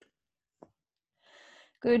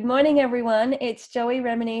Good morning, everyone. It's Joey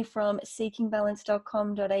Remini from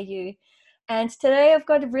seekingbalance.com.au. And today I've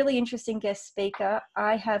got a really interesting guest speaker.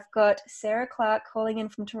 I have got Sarah Clark calling in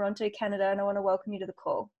from Toronto, Canada, and I want to welcome you to the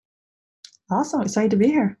call. Awesome. Excited to be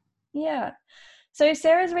here. Yeah. So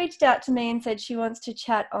Sarah's reached out to me and said she wants to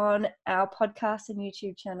chat on our podcast and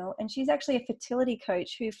YouTube channel. And she's actually a fertility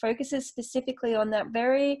coach who focuses specifically on that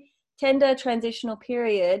very tender transitional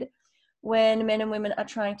period when men and women are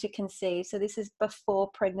trying to conceive. So this is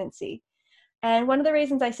before pregnancy. And one of the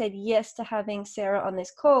reasons I said yes to having Sarah on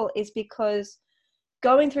this call is because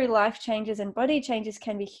going through life changes and body changes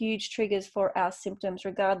can be huge triggers for our symptoms,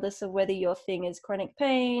 regardless of whether your thing is chronic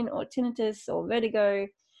pain or tinnitus or vertigo.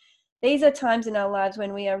 These are times in our lives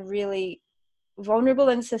when we are really vulnerable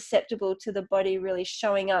and susceptible to the body really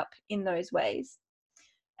showing up in those ways.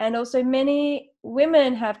 And also many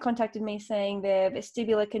women have contacted me saying their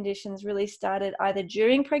vestibular conditions really started either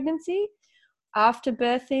during pregnancy, after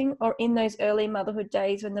birthing, or in those early motherhood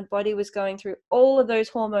days when the body was going through all of those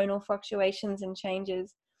hormonal fluctuations and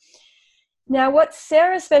changes. Now, what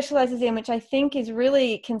Sarah specializes in, which I think is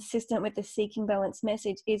really consistent with the Seeking Balance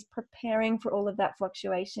message, is preparing for all of that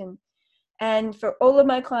fluctuation. And for all of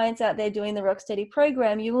my clients out there doing the Rocksteady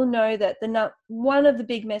program, you will know that one of the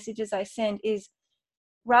big messages I send is,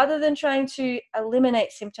 rather than trying to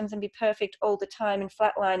eliminate symptoms and be perfect all the time and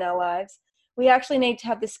flatline our lives, we actually need to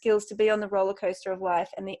have the skills to be on the roller coaster of life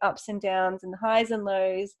and the ups and downs and the highs and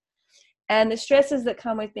lows and the stresses that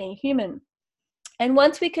come with being human. And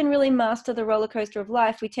once we can really master the roller coaster of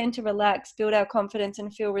life, we tend to relax, build our confidence,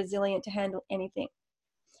 and feel resilient to handle anything.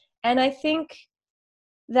 And I think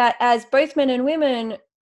that as both men and women,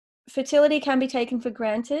 fertility can be taken for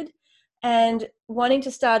granted, and wanting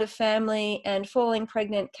to start a family and falling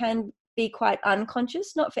pregnant can be quite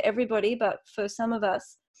unconscious, not for everybody, but for some of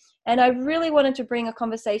us. And I really wanted to bring a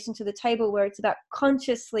conversation to the table where it's about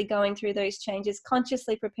consciously going through those changes,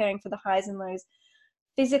 consciously preparing for the highs and lows,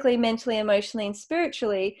 physically, mentally, emotionally, and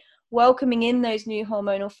spiritually, welcoming in those new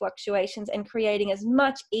hormonal fluctuations and creating as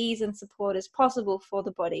much ease and support as possible for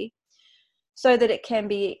the body so that it can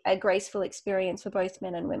be a graceful experience for both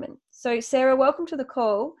men and women. So Sarah, welcome to the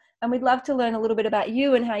call. And we'd love to learn a little bit about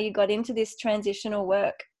you and how you got into this transitional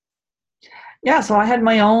work. Yeah, so I had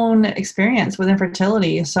my own experience with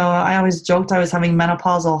infertility. So I always joked I was having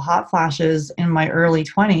menopausal hot flashes in my early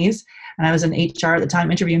 20s. And I was in HR at the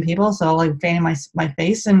time interviewing people, so like fanning my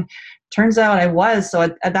face. And turns out I was. So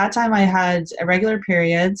at that time I had irregular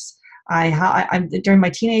periods. During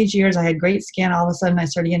my teenage years, I had great skin. All of a sudden I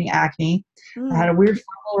started getting acne. I had a weird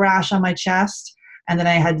fungal rash on my chest. And then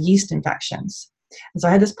I had yeast infections. And so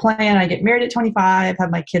I had this plan. I get married at 25,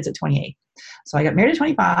 have my kids at 28. So I got married at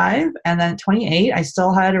 25, and then at 28, I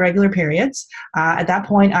still had irregular periods. At that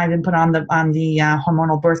point, I'd been put on the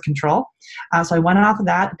hormonal birth control. So I went off of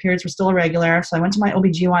that. The periods were still irregular. So I went to my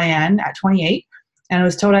OBGYN at 28, and I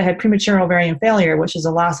was told I had premature ovarian failure, which is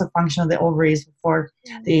a loss of function of the ovaries before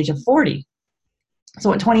the age of 40.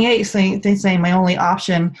 So at 28, saying my only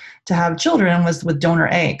option to have children was with donor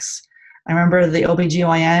eggs. I remember the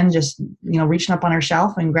OBGYN just, reaching up on her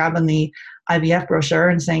shelf and grabbing the IVF brochure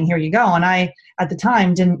and saying, here you go. And I, at the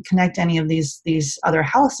time, didn't connect any of these other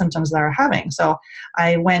health symptoms that I were having. So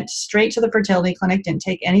I went straight to the fertility clinic, didn't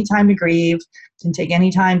take any time to grieve, didn't take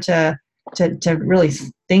any time to really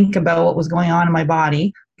think about what was going on in my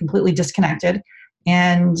body, completely disconnected.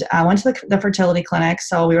 And I went to the fertility clinic.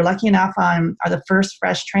 So we were lucky enough on the first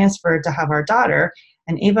fresh transfer to have our daughter.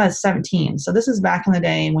 And Ava is 17. So this is back in the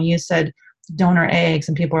day when you said donor eggs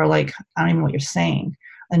and people are like, I don't even know what you're saying.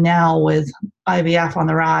 And now with IVF on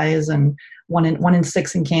the rise and one in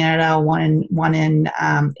 6 in Canada, one in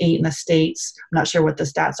 8 in the States. I'm not sure what the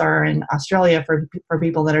stats are in Australia for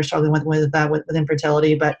people that are struggling with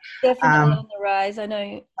infertility, but definitely on the rise. I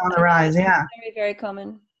know on the rise. Yeah, very, very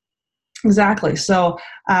common. Exactly. So,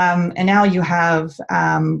 and now you have,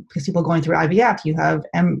 because people going through IVF, you have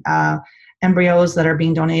embryos that are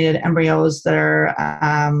being donated, embryos that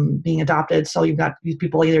are being adopted. So you've got these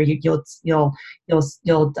people, either you'll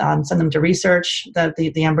send them to research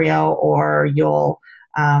the embryo, or you'll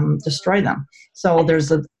destroy them. So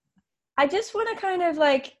I just want to kind of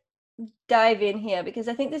dive in here, because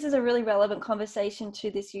I think this is a really relevant conversation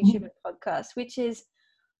to this YouTube podcast, which is,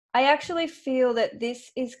 I actually feel that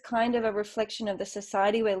this is kind of a reflection of the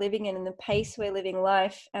society we're living in and the pace we're living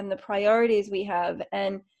life and the priorities we have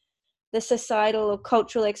and the societal or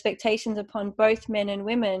cultural expectations upon both men and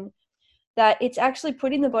women, that it's actually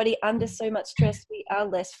putting the body under so much stress we are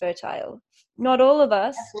less fertile. Not all of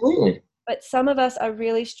us, Absolutely. but some of us are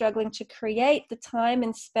really struggling to create the time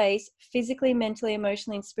and space physically, mentally,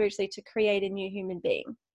 emotionally, and spiritually to create a new human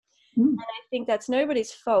being. Mm. I think that's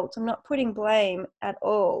nobody's fault. I'm not putting blame at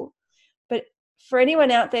all. But for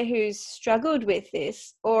anyone out there who's struggled with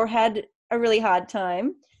this or had a really hard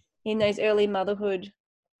time in those early motherhood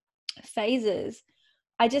phases,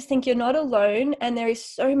 I just think you're not alone, and there is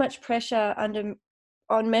so much pressure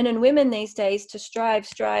on men and women these days to strive,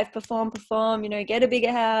 perform, get a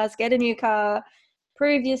bigger house, get a new car,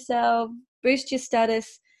 prove yourself, boost your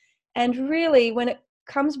status. And really, when it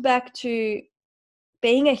comes back to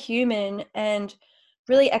being a human and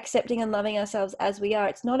really accepting and loving ourselves as we are,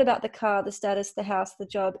 it's not about the car, the status, the house, the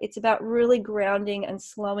job. It's about really grounding and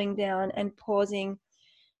slowing down and pausing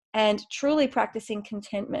and truly practicing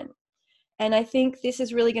contentment. And I think this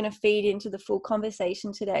is really going to feed into the full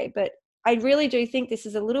conversation today. But I really do think this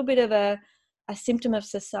is a little bit of a symptom of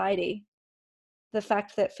society, the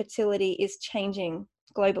fact that fertility is changing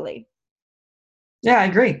globally. Yeah, I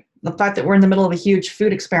agree. The fact that we're in the middle of a huge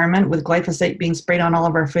food experiment with glyphosate being sprayed on all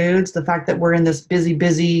of our foods, the fact that we're in this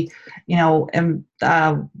busy, and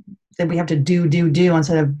that we have to do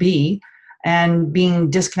instead of be, and being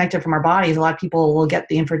disconnected from our bodies. A lot of people will get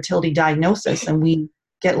the infertility diagnosis and we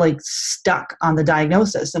get like stuck on the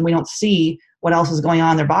diagnosis and we don't see what else is going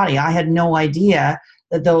on in their body. I had no idea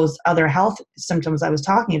that those other health symptoms I was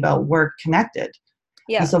talking about were connected.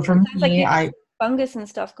 Yeah. And so for Sounds like me, you have fungus and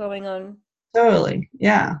stuff going on. totally.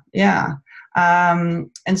 Yeah. Yeah. And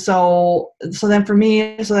so then for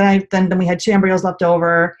me, so then we had 2 embryos left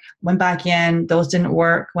over, went back in, those didn't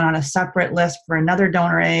work, went on a separate list for another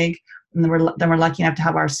donor egg. And then we're lucky enough to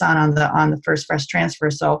have our son on the first fresh transfer.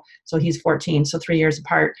 So he's 14, so 3 years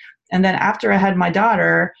apart. And then after I had my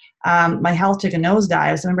daughter, my health took a nosedive.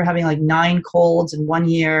 I remember having like 9 colds in 1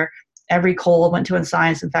 year. Every cold went to a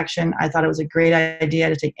sinus infection. I thought it was a great idea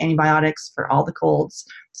to take antibiotics for all the colds.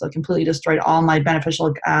 So it completely destroyed all my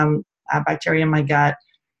beneficial bacteria in my gut.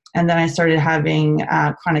 And then I started having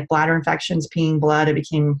chronic bladder infections, peeing blood. I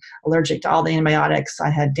became allergic to all the antibiotics. I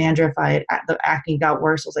had dandruff. The acne got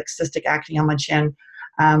worse. It was like cystic acne on my chin.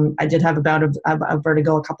 I did have a bout of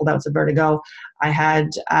vertigo, a couple bouts of vertigo. I had,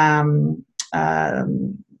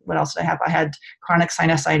 what else did I have? I had chronic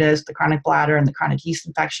sinusitis, the chronic bladder, and the chronic yeast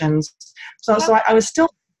infections. So I was still.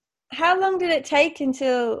 How long did it take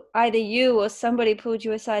until either you or somebody pulled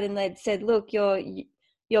you aside and they'd said, look,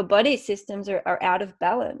 your body systems are out of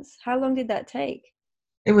balance? How long did that take?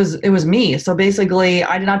 It was me. So basically,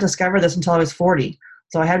 I did not discover this until I was 40.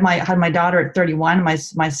 So I had my daughter at 31, my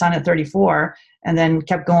son at 34, and then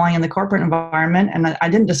kept going in the corporate environment. And I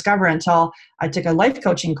didn't discover it until I took a life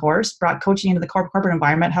coaching course, brought coaching into the corporate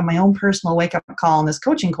environment, had my own personal wake up call in this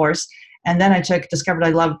coaching course. And then I discovered I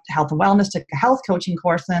loved health and wellness, took a health coaching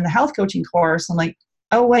course, and then the health coaching course, I'm like,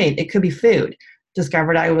 oh wait, it could be food.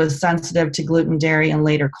 Discovered I was sensitive to gluten, dairy, and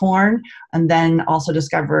later corn. And then also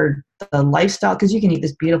discovered the lifestyle, because you can eat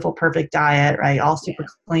this beautiful, perfect diet, right? All super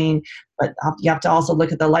clean, but you have to also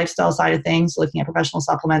look at the lifestyle side of things, looking at professional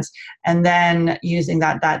supplements, and then using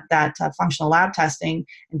that functional lab testing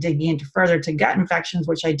and digging into further to gut infections,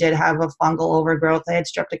 which I did have a fungal overgrowth. I had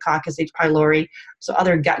Streptococcus H. pylori, so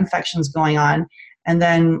other gut infections going on. And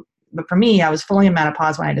then, but for me, I was fully in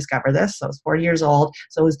menopause when I discovered this. So I was 40 years old.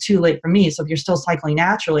 So it was too late for me. So if you're still cycling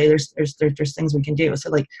naturally, there's things we can do. So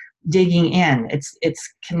like digging in,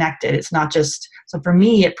 it's connected. It's not just, so for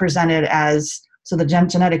me, it presented as, so the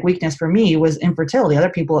genetic weakness for me was infertility. Other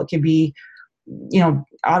people, it could be,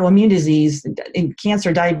 autoimmune disease,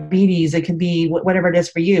 cancer, diabetes. It could be whatever it is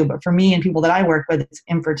for you. But for me and people that I work with, it's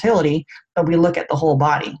infertility, but we look at the whole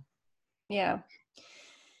body. Yeah.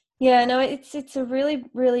 Yeah, no, it's a really,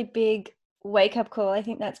 really big wake-up call. I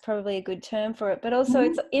think that's probably a good term for it. But also,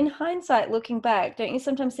 it's in hindsight, looking back, don't you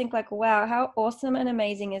sometimes think like, wow, how awesome and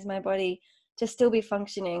amazing is my body to still be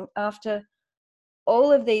functioning after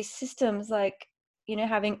all of these systems, like,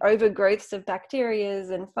 having overgrowths of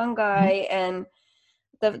bacterias and fungi and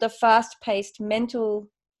the fast-paced mental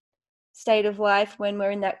state of life when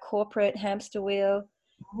we're in that corporate hamster wheel.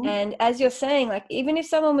 And as you're saying, like, even if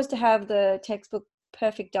someone was to have the textbook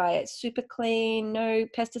perfect diet, super clean, no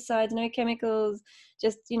pesticides, no chemicals,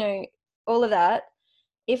 just, all of that,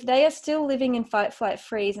 if they are still living in fight, flight,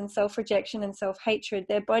 freeze and self-rejection and self-hatred,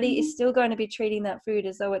 their body is still going to be treating that food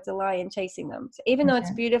as though it's a lion chasing them. So even though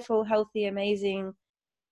it's beautiful, healthy, amazing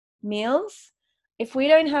meals, if we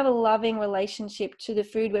don't have a loving relationship to the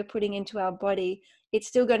food we're putting into our body, it's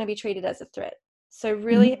still going to be treated as a threat. So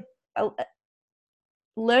really,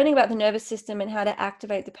 learning about the nervous system and how to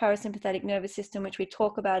activate the parasympathetic nervous system, which we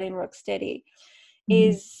talk about in Rocksteady,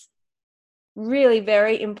 is really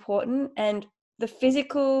very important. And the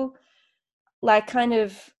physical, like, kind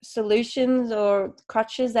of solutions or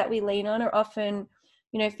crutches that we lean on are often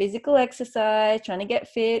physical exercise, trying to get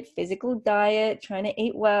fit, physical diet, trying to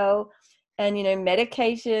eat well, and,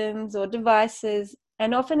 medications or devices.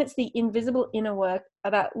 And often it's the invisible inner work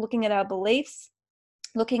about looking at our beliefs,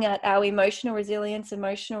 looking at our emotional resilience,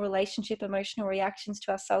 emotional relationship, emotional reactions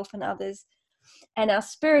to ourselves and others, and our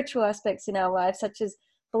spiritual aspects in our lives, such as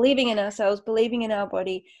believing in ourselves, believing in our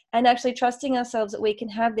body, and actually trusting ourselves that we can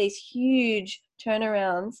have these huge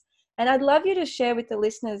turnarounds. And I'd love you to share with the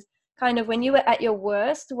listeners kind of when you were at your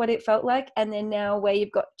worst, what it felt like, and then now where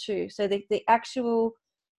you've got to. So the actual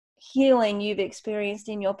healing you've experienced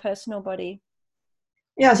in your personal body.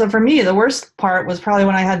 Yeah, so for me, the worst part was probably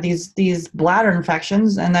when I had these bladder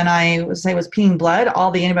infections, and then I was peeing blood.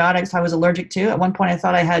 All the antibiotics I was allergic to. At one point, I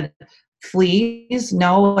thought I had fleas.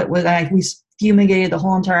 No, it was we fumigated the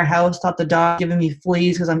whole entire house. Thought the dog giving me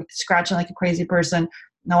fleas because I'm scratching like a crazy person.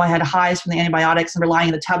 No, I had hives from the antibiotics and we're lying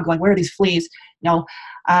in the tub going, where are these fleas? So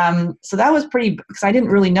that was pretty, because I didn't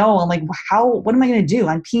really know. I'm like, what am I going to do?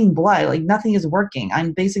 I'm peeing blood. Like nothing is working.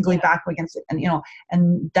 I'm basically back against it.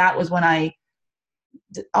 And that was when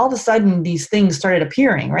all of a sudden these things started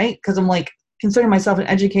appearing, right? Because I'm like, considering myself an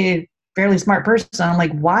educated, fairly smart person. I'm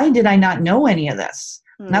like, why did I not know any of this?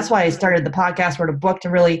 And that's why I started the podcast, wrote a book to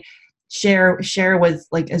really share with,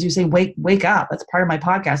 like, as you say, wake up. That's part of my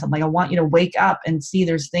podcast. I'm like, I want you to wake up and see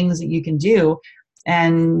there's things that you can do.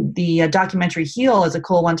 And the documentary Heal is a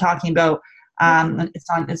cool one talking about, it's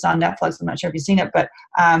on Netflix. I'm not sure if you've seen it, but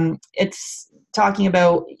it's talking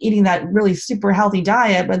about eating that really super healthy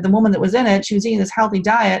diet. But the woman that was in it, she was eating this healthy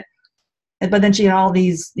diet, but then she had all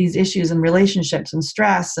these issues in relationships and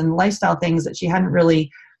stress and lifestyle things that she hadn't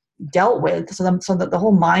really dealt with. So that the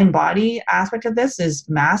whole mind body aspect of this is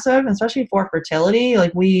massive, especially for fertility.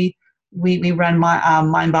 Like we run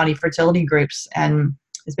mind body fertility groups, and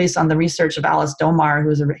it's based on the research of Alice Domar,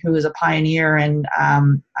 who is a pioneer in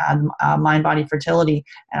mind body fertility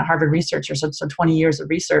and a Harvard researcher. So 20 years of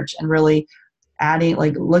research and really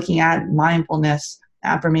looking at mindfulness,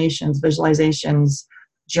 affirmations, visualizations,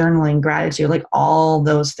 journaling, gratitude, like all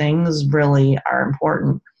those things really are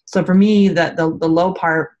important. So for me, that the low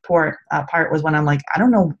part was when I'm like, I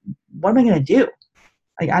don't know, what am I going to do?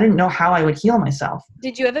 Like, I didn't know how I would heal myself.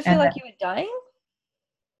 Did you ever feel like you were dying?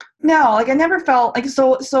 No, like I never felt like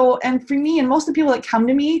so. And for me, and most of the people that come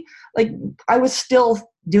to me, like I was still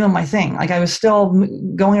doing my thing. Like I was still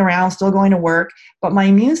going around, still going to work, but my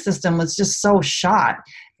immune system was just so shot.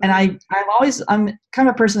 And I'm kind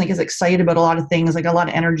of a person that gets excited about a lot of things, like a lot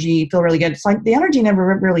of energy, feel really good. It's like the energy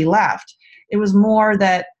never really left. It was more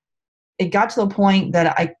that it got to the point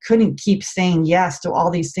that I couldn't keep saying yes to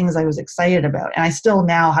all these things I was excited about. And I still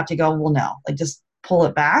now have to go, well, no, like just pull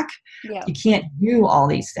it back. Yeah. You can't do all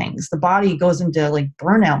these things. The body goes into like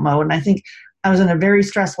burnout mode. And I think I was in a very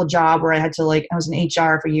stressful job where I had to I was in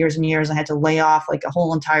HR for years and years. I had to lay off like a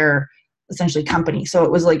whole entire essentially company.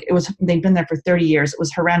 So they'd been there for 30 years. It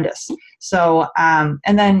was horrendous. So, and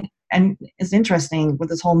it's interesting with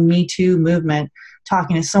this whole Me Too movement,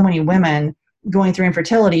 talking to so many women going through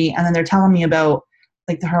infertility, and then they're telling me about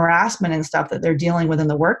like the harassment and stuff that they're dealing with in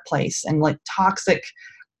the workplace, and like toxic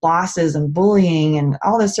bosses and bullying and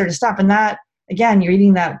all this sort of stuff. And that, again, you're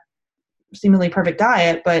eating that seemingly perfect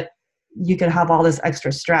diet, but you could have all this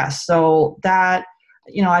extra stress. So that,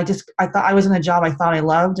 I thought I was in a job I thought I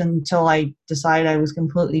loved until I decided I was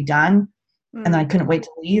completely done. And then I couldn't wait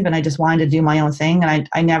to leave, and I just wanted to do my own thing. And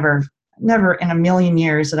I never in a million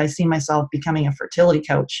years did I see myself becoming a fertility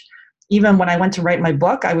coach. Even when I went to write my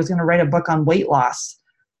book, I was going to write a book on weight loss,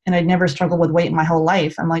 and I'd never struggled with weight in my whole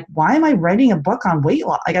life. I'm like, why am I writing a book on weight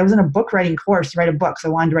loss? Like I was in a book writing course to write a book. So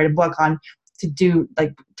I wanted to write a book to do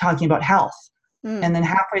like talking about health. And then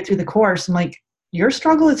halfway through the course, I'm like, your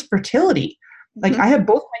struggle is fertility. Like I have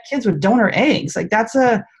both my kids with donor eggs. Like that's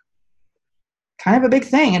a kind of a big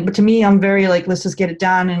thing. But to me, I'm very like, let's just get it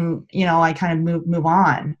done. And, I kind of move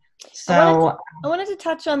on. So I wanted to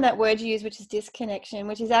touch on that word you use, which is disconnection,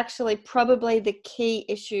 which is actually probably the key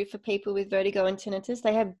issue for people with vertigo and tinnitus.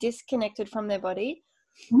 They have disconnected from their body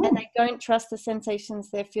and they don't trust the sensations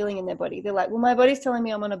they're feeling in their body. They're like, well, my body's telling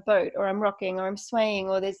me I'm on a boat, or I'm rocking, or I'm swaying,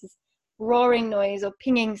 or there's this roaring noise or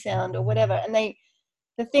pinging sound or whatever. And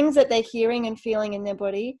the things that they're hearing and feeling in their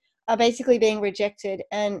body are basically being rejected.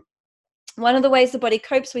 And one of the ways the body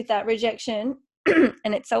copes with that rejection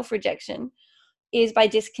and its self-rejection is by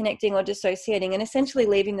disconnecting or dissociating and essentially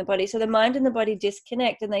leaving the body. So the mind and the body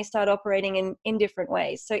disconnect and they start operating in different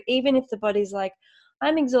ways. So even if the body's like,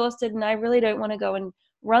 I'm exhausted and I really don't want to go and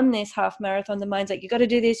run this half marathon, the mind's like, you got to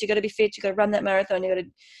do this, you got to be fit, you got to run that marathon,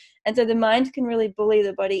 and so the mind can really bully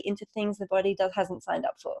the body into things the body hasn't signed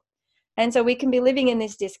up for. And so we can be living in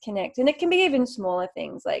this disconnect, and it can be even smaller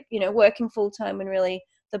things like, you know, working full time when really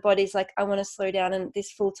the body's like, I want to slow down and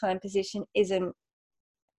this full-time position isn't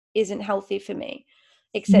healthy for me,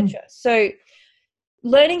 etc. Mhm. So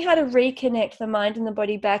learning how to reconnect the mind and the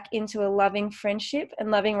body back into a loving friendship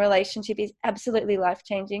and loving relationship is absolutely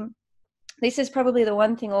life-changing. This is probably the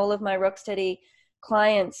one thing all of my Rocksteady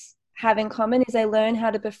clients have in common, is they learn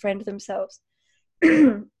how to befriend themselves.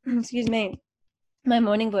 Excuse me, my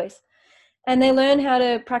morning voice. And they learn how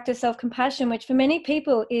to practice self-compassion, which for many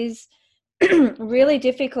people is really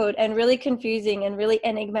difficult and really confusing and really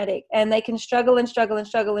enigmatic. And they can struggle and struggle and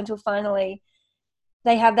struggle until finally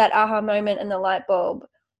they have that aha moment and the light bulb.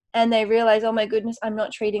 And they realize, oh my goodness, I'm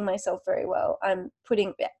not treating myself very well. I'm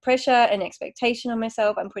putting pressure and expectation on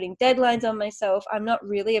myself. I'm putting deadlines on myself. I'm not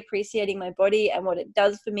really appreciating my body and what it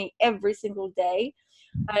does for me every single day.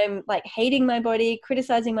 I'm like hating my body,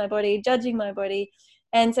 criticizing my body, judging my body.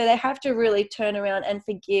 And so they have to really turn around and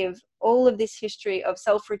forgive all of this history of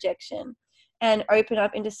self-rejection and open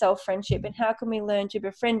up into self-friendship. And how can we learn to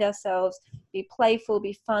befriend ourselves, be playful,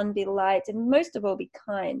 be fun, be light, and most of all, be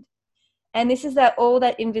kind. And this is that all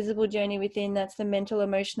that invisible journey within, that's the mental,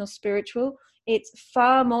 emotional, spiritual. It's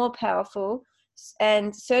far more powerful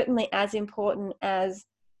and certainly as important as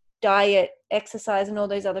diet, exercise, and all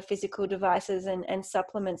those other physical devices and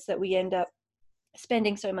supplements that we end up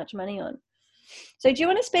spending so much money on. So do you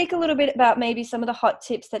want to speak a little bit about maybe some of the hot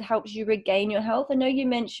tips that helps you regain your health? I know you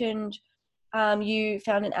mentioned you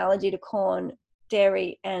found an allergy to corn,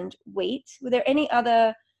 dairy, and wheat. Were there any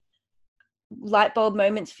other light bulb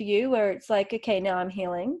moments for you where it's like, okay, now I'm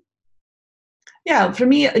healing? Yeah, for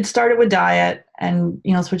me, it started with diet and,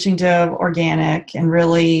 you know, switching to organic and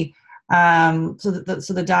really, so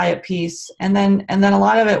the diet piece, and then a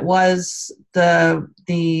lot of it was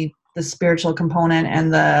the spiritual component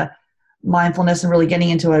and the mindfulness and really getting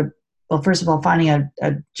into well, first of all, finding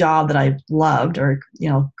a job that I loved, or, you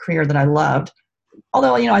know, career that I loved.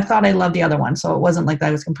 Although, you know, I thought I loved the other one, so it wasn't like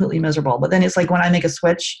I was completely miserable. But then it's like when I make a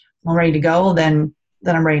switch, I'm ready to go, then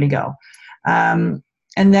I'm ready to go. And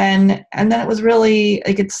then it was really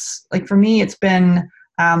like, it's like, for me, it's been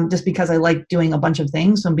just because I like doing a bunch of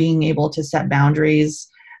things. So being able to set boundaries,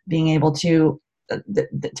 being able to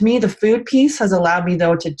me, the food piece has allowed me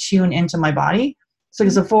though to tune into my body. So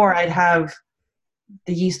because before I'd have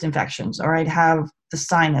the yeast infections, or I'd have the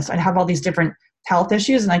sinus, I'd have all these different health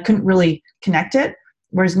issues, and I couldn't really connect it.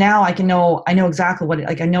 Whereas now I know exactly what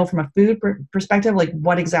like I know from a food perspective, like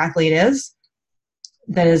what exactly it is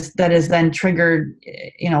that is then triggered,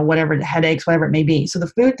 you know, whatever, the headaches, whatever it may be. So the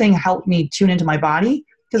food thing helped me tune into my body,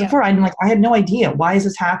 because before I had no idea, why is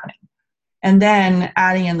this happening? And then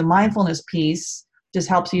adding in the mindfulness piece just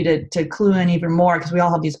helps you to clue in even more, because we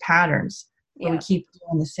all have these patterns where we keep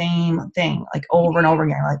doing the same thing like over and over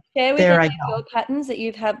again. Like, share with there any I of go. your patterns that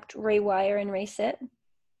you've helped rewire and reset?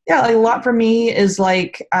 Yeah, like a lot for me is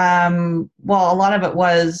like, well, a lot of it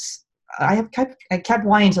was I kept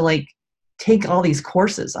wanting to like take all these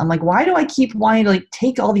courses. I'm like, why do I keep wanting to like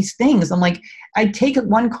take all these things? I'm like, I take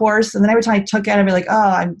one course, and then every time I took it, I'd be like,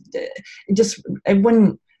 oh, it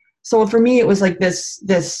wouldn't. So for me, it was like this,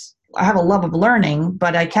 I have a love of learning,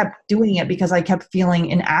 but I kept doing it because I kept feeling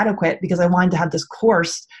inadequate, because I wanted to have this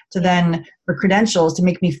course to then, for credentials, to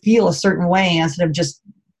make me feel a certain way instead of just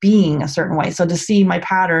being a certain way. So to see my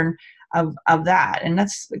pattern of that, and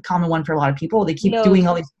that's a common one for a lot of people. They keep doing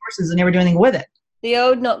all these courses and never do anything with it. The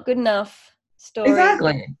old not good enough story.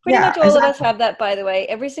 Exactly. Pretty much all of us have that, by the way.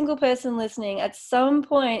 Every single person listening at some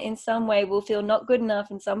point in some way will feel not good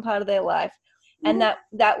enough in some part of their life. And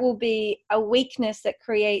that will be a weakness that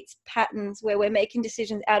creates patterns where we're making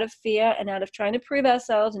decisions out of fear and out of trying to prove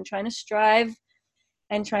ourselves and trying to strive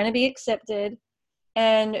and trying to be accepted.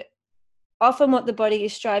 And often what the body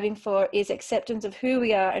is striving for is acceptance of who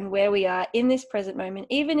we are and where we are in this present moment.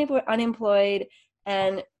 Even if we're unemployed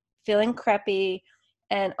and feeling crappy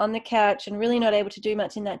and on the couch and really not able to do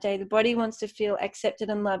much in that day, the body wants to feel accepted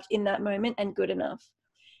and loved in that moment and good enough.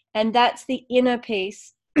 And that's the inner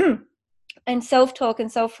peace and self-talk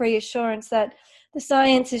and self-reassurance that the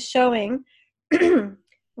science is showing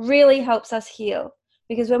really helps us heal.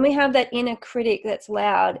 Because when we have that inner critic that's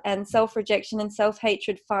loud and self-rejection and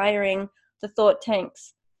self-hatred firing the thought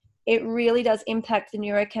tanks, it really does impact the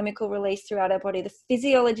neurochemical release throughout our body. The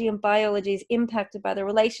physiology and biology is impacted by the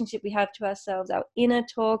relationship we have to ourselves, our inner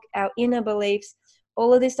talk, our inner beliefs.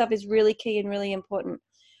 All of this stuff is really key and really important.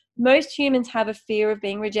 Most humans have a fear of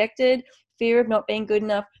being rejected, fear of not being good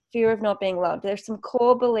enough, fear of not being loved. There's some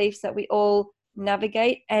core beliefs that we all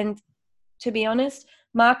navigate. And to be honest,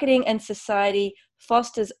 marketing and society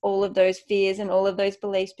fosters all of those fears and all of those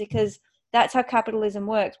beliefs, because That's how capitalism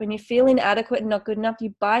works. When you feel inadequate and not good enough,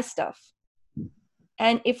 you buy stuff.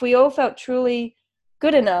 And if we all felt truly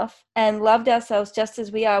good enough and loved ourselves just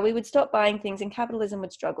as we are, we would stop buying things and capitalism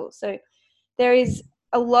would struggle. So there is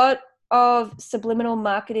a lot of subliminal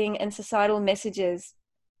marketing and societal messages.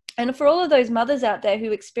 And for all of those mothers out there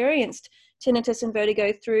who experienced tinnitus and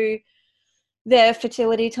vertigo through their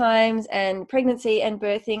fertility times and pregnancy and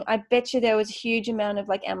birthing, I bet you there was a huge amount of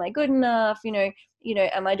like, am I good enough?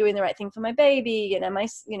 Am I doing the right thing for my baby? And am I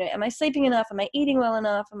sleeping enough? Am I eating well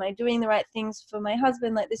enough? Am I doing the right things for my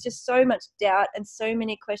husband? Like, there's just so much doubt and so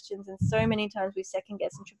many questions, and so many times we second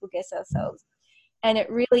guess and triple guess ourselves. And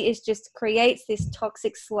it really is just creates this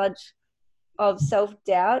toxic sludge of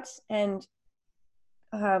self-doubt and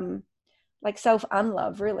like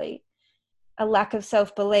self-unlove, really. A lack of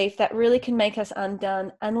self-belief that really can make us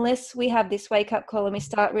undone unless we have this wake-up call and we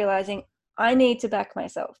start realizing, I need to back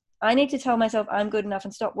myself. I need to tell myself I'm good enough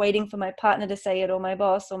and stop waiting for my partner to say it, or my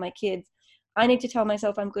boss or my kids. I need to tell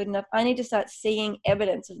myself I'm good enough. I need to start seeing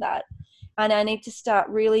evidence of that. And I need to start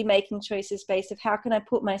really making choices based of how can I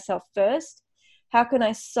put myself first? How can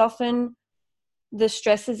I soften the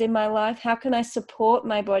stresses in my life? How can I support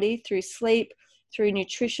my body through sleep, through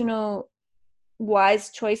nutritional wise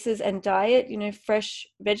choices and diet, fresh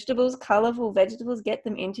vegetables, colorful vegetables, get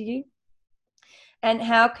them into you? And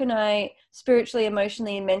how can I spiritually,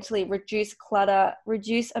 emotionally, and mentally reduce clutter,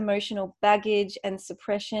 reduce emotional baggage and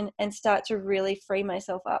suppression, and start to really free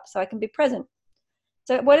myself up so I can be present?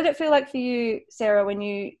 So what did it feel like for you, Sarah, when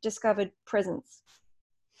you discovered presence?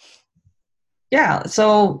 Yeah,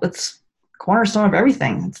 so it's cornerstone of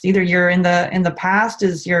everything. It's either you're in the past,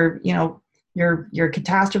 is you're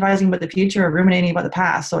catastrophizing about the future or ruminating about the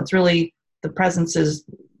past. So it's really, the presence is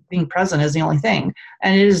being present is the only thing.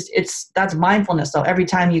 And that's mindfulness though. Every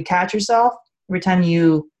time you catch yourself, every time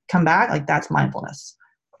you come back, like, that's mindfulness.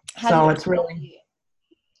 So it's really,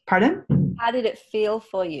 pardon? How did it feel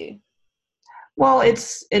for you? Well,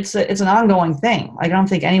 it's an ongoing thing. I don't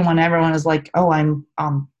think everyone is like, oh,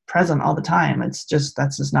 I'm present all the time. That's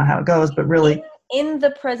just not how it goes. But really, in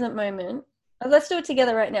the present moment, let's do it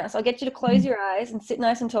together right now. So I'll get you to close your eyes and sit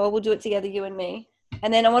nice and tall. We'll do it together, you and me.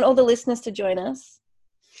 And then I want all the listeners to join us.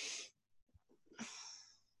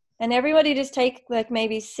 And everybody just take like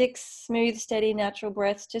maybe 6 smooth, steady, natural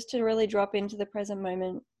breaths just to really drop into the present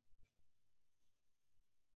moment.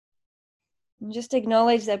 And just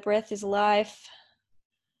acknowledge that breath is life.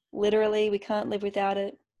 Literally, we can't live without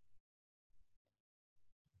it.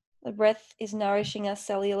 The breath is nourishing our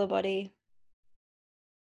cellular body.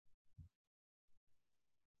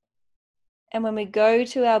 And when we go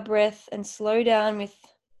to our breath and slow down with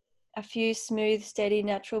a few smooth, steady,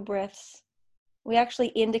 natural breaths, we actually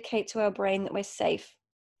indicate to our brain that we're safe.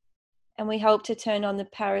 And we help to turn on the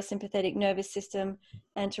parasympathetic nervous system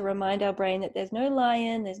and to remind our brain that there's no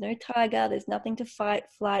lion, there's no tiger, there's nothing to fight,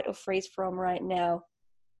 flight, or freeze from right now.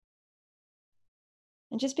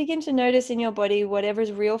 And just begin to notice in your body whatever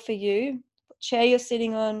is real for you, chair you're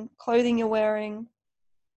sitting on, clothing you're wearing,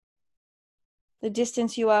 the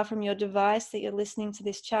distance you are from your device that you're listening to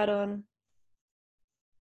this chat on.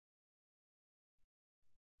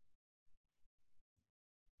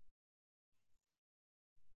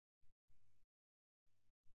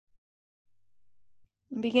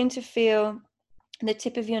 And begin to feel the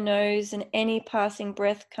tip of your nose and any passing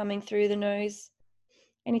breath coming through the nose.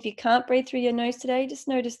 And if you can't breathe through your nose today, just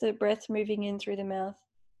notice the breath moving in through the mouth.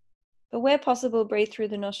 But where possible, breathe through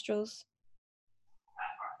the nostrils.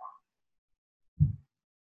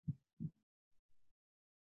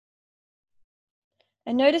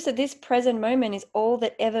 And notice that this present moment is all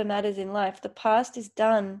that ever matters in life. The past is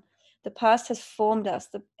done. The past has formed us.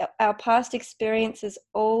 Our past experiences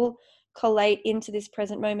all collate into this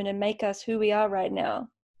present moment and make us who we are right now.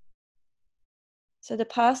 So the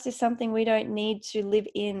past is something we don't need to live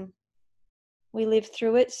in. We live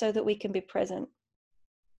through it so that we can be present.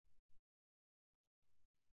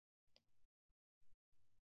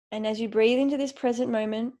 And as you breathe into this present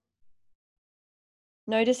moment,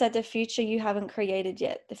 notice that the future you haven't created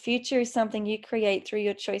yet. The future is something you create through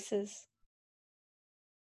your choices.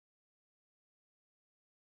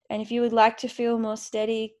 And if you would like to feel more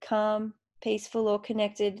steady, calm, peaceful, or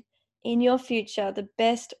connected in your future, the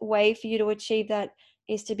best way for you to achieve that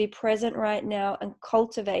is to be present right now and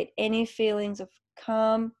cultivate any feelings of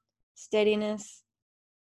calm, steadiness,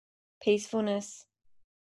 peacefulness,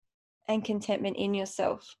 and contentment in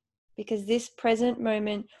yourself. Because this present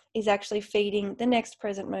moment is actually feeding the next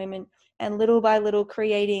present moment and little by little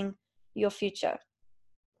creating your future.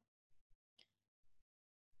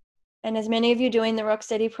 And as many of you doing the Rock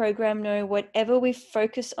Steady program know, whatever we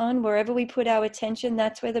focus on, wherever we put our attention,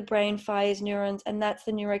 that's where the brain fires neurons, and that's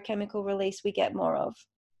the neurochemical release we get more of.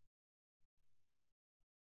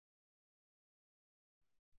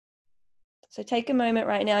 So take a moment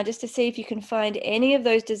right now just to see if you can find any of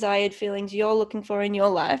those desired feelings you're looking for in your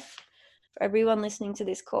life, for everyone listening to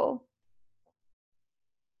this call.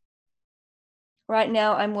 Right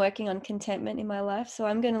now, I'm working on contentment in my life. So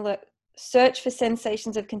I'm going to search for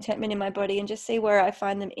sensations of contentment in my body and just see where I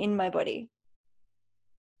find them in my body.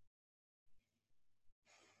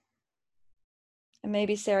 And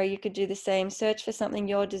maybe, Sarah, you could do the same. Search for something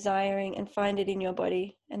you're desiring and find it in your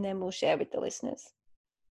body, and then we'll share with the listeners.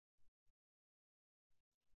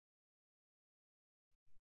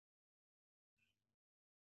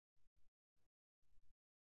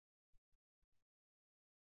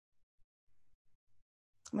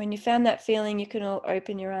 When you found that feeling, you can all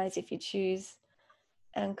open your eyes if you choose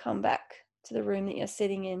and come back to the room that you're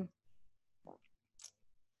sitting in.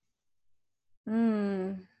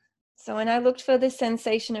 So when I looked for this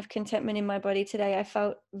sensation of contentment in my body today, I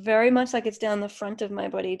felt very much like it's down the front of my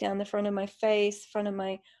body, down the front of my face, front of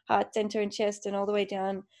my heart center and chest, and all the way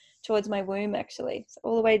down towards my womb, actually. So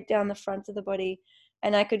all the way down the front of the body.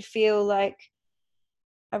 And I could feel like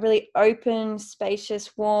a really open,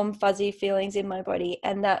 spacious, warm, fuzzy feelings in my body.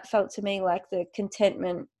 And that felt to me like the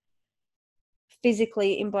contentment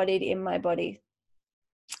physically embodied in my body.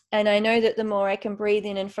 And I know that the more I can breathe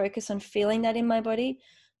in and focus on feeling that in my body,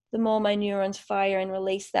 the more my neurons fire and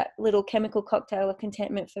release that little chemical cocktail of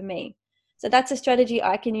contentment for me. So that's a strategy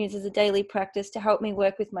I can use as a daily practice to help me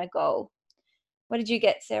work with my goal. What did you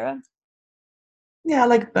get, Sarah? Yeah, I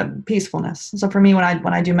like peacefulness. So for me, when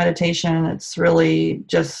I do meditation, it's really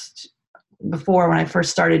just before, when I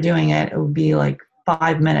first started doing it, it would be like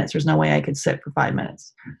 5 minutes. There's no way I could sit for 5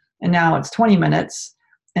 minutes. And now it's 20 minutes,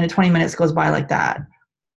 and the 20 minutes goes by like that.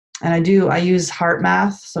 And I use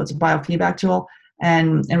HeartMath, so it's a biofeedback tool,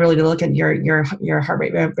 and really to look at your heart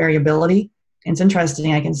rate variability. And it's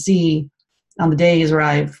interesting. I can see on the days where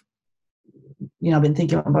I've been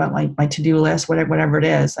thinking about my to-do list, whatever it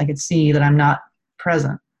is, I could see that I'm not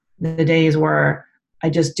present. The days where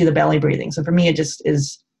I just do the belly breathing. So for me, it just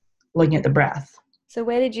is looking at the breath. So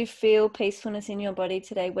where did you feel peacefulness in your body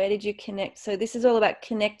today? Where did you connect? So this is all about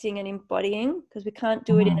connecting and embodying, because we can't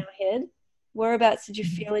do it in our head. Whereabouts did you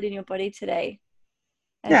feel it in your body today?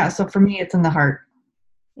 Yeah, so for me, it's in the heart.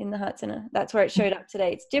 In the heart center. That's where it showed up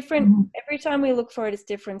today. It's different. Every time we look for it, it's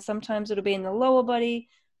different. Sometimes it'll be in the lower body,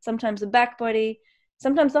 sometimes the back body,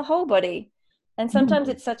 sometimes the whole body. And sometimes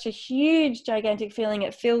it's such a huge, gigantic feeling.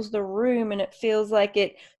 It fills the room and it feels like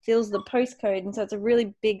it fills the postcode. And so it's a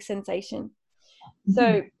really big sensation.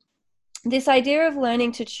 So this idea of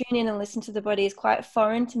learning to tune in and listen to the body is quite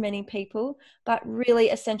foreign to many people, but really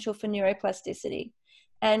essential for neuroplasticity.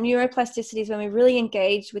 And neuroplasticity is when we really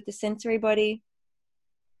engage with the sensory body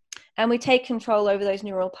and we take control over those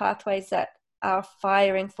neural pathways that are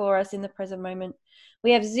firing for us in the present moment.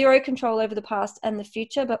 We have zero control over the past and the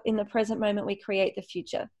future, but in the present moment, we create the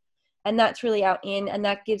future. And that's really our in, and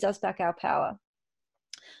that gives us back our power.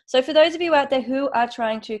 So for those of you out there who are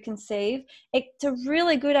trying to conceive, it's a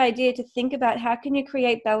really good idea to think about how can you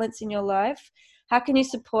create balance in your life? How can you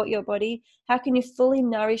support your body? How can you fully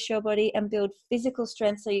nourish your body and build physical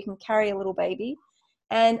strength so you can carry a little baby?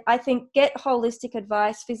 And I think get holistic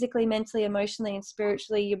advice physically, mentally, emotionally, and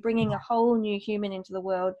spiritually. You're bringing a whole new human into the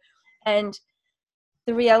world. And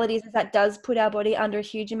the reality is that does put our body under a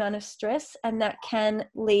huge amount of stress, and that can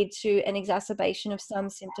lead to an exacerbation of some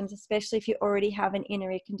symptoms, especially if you already have an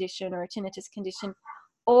inner ear condition or a tinnitus condition.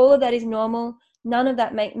 All of that is normal. None of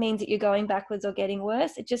that means that you're going backwards or getting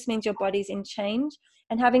worse. It just means your body's in change,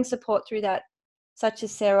 and having support through that, such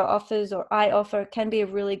as Sarah offers or I offer, can be a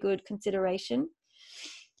really good consideration.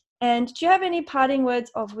 And do you have any parting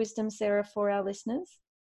words of wisdom, Sarah, for our listeners?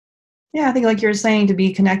 Yeah, I think like you're saying, to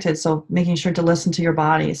be connected. So making sure to listen to your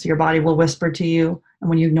body. So your body will whisper to you. And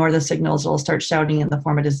when you ignore the signals, it'll start shouting in the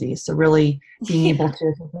form of disease. So really being able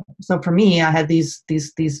to, so for me, I had these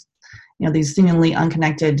seemingly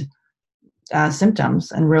unconnected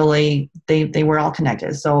symptoms, and really they were all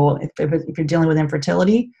connected. So if you're dealing with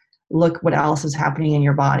infertility, look what else is happening in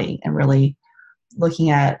your body, and really looking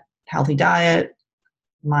at healthy diet,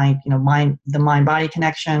 the mind body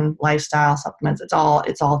connection, lifestyle, supplements. It's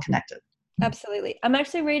all connected. Absolutely. I'm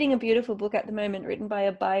actually reading a beautiful book at the moment written by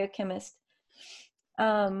a biochemist,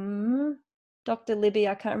 Dr. Libby.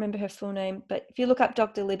 I can't remember her full name, but if you look up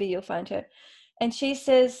Dr. Libby, you'll find her. And she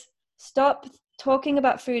says, stop talking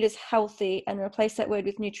about food as healthy and replace that word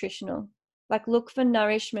with nutritional. Like, look for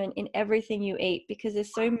nourishment in everything you eat, because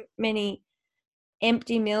there's so many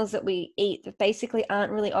empty meals that we eat that basically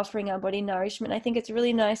aren't really offering our body nourishment. I think it's a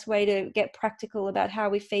really nice way to get practical about how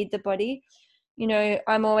we feed the body. You know,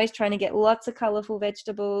 I'm always trying to get lots of colorful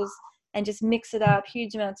vegetables and just mix it up,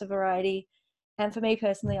 huge amounts of variety. And for me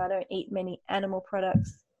personally, I don't eat many animal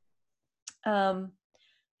products.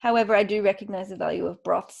 However, I do recognize the value of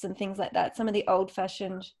broths and things like that. Some of the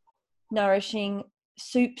old-fashioned, nourishing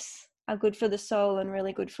soups are good for the soul and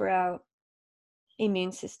really good for our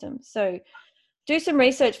immune system. So do some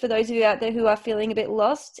research for those of you out there who are feeling a bit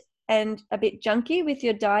lost and a bit junky with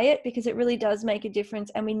your diet, because it really does make a difference,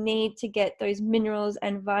 and we need to get those minerals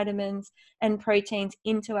and vitamins and proteins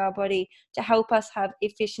into our body to help us have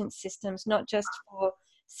efficient systems, not just for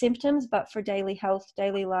symptoms but for daily health,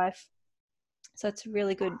 daily life. So it's a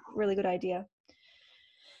really good idea.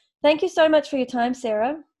 Thank you so much for your time,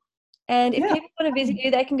 Sarah. And if people want to visit you,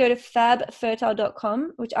 they can go to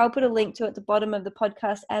fabfertile.com, which I'll put a link to at the bottom of the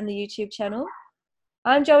podcast and the YouTube channel.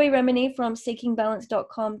 I'm Joey Remini from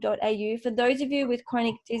seekingbalance.com.au. For those of you with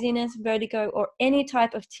chronic dizziness, vertigo, or any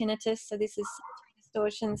type of tinnitus, so this is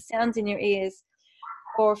distortion, sounds in your ears,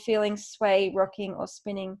 or feeling sway, rocking, or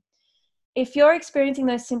spinning. If you're experiencing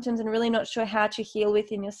those symptoms and really not sure how to heal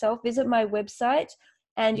within yourself, visit my website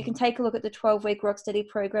and you can take a look at the 12-week Rocksteady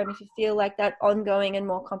program if you feel like that ongoing and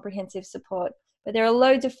more comprehensive support. But there are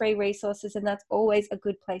loads of free resources, and that's always a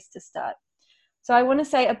good place to start. So I want to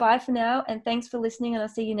say a bye for now, and thanks for listening, and I'll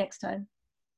see you next time.